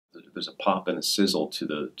there's a pop and a sizzle to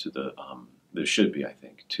the there should be, I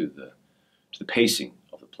think, to the pacing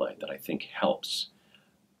of the play that I think helps.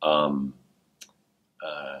 And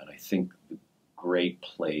I think the great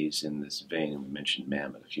plays in this vein, and we mentioned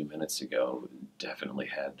Mammoth a few minutes ago, definitely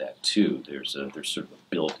had that too. There's sort of a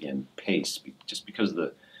built-in pace, just because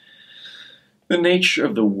of the nature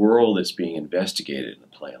of the world that's being investigated in a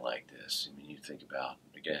play like this. I mean, you think about,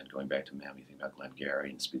 again, going back to Mammoth, you think about Glengarry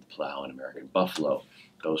and Speed the Plow and American Buffalo.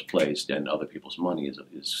 Those plays, and Other People's Money is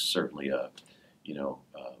certainly a,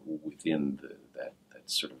 within that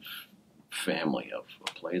sort of family of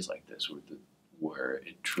plays like this, where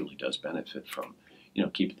it truly does benefit from,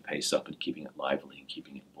 keeping the pace up and keeping it lively and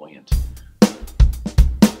keeping it buoyant.